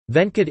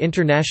Venkat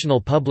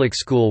International Public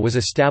School was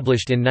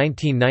established in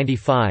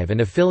 1995 and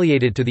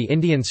affiliated to the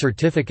Indian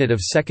Certificate of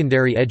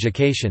Secondary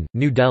Education,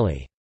 New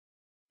Delhi.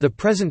 The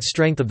present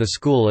strength of the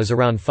school is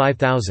around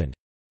 5,000.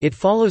 It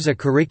follows a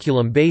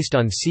curriculum based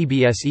on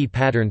CBSE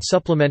pattern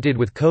supplemented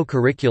with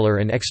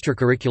co-curricular and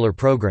extracurricular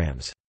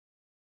programs.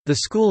 The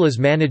school is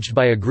managed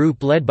by a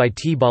group led by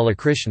T.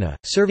 Balakrishna,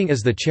 serving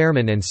as the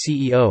chairman and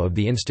CEO of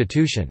the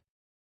institution.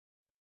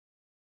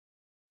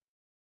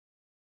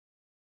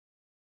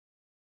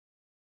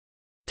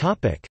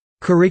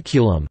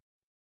 Curriculum.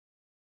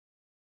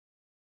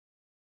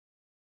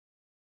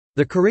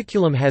 The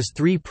curriculum has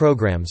 3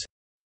 programs: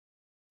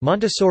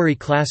 Montessori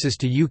classes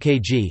to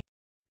UKG,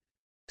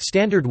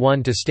 Standard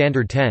 1 to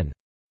Standard 10,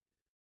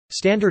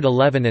 Standard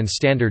 11 and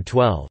Standard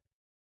 12.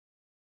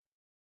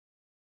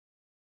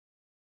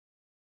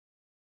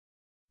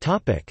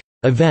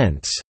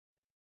 Events.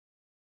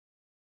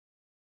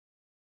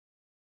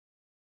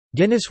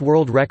 Guinness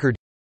World Record,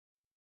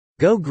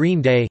 Go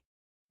Green Day,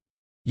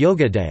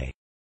 Yoga Day.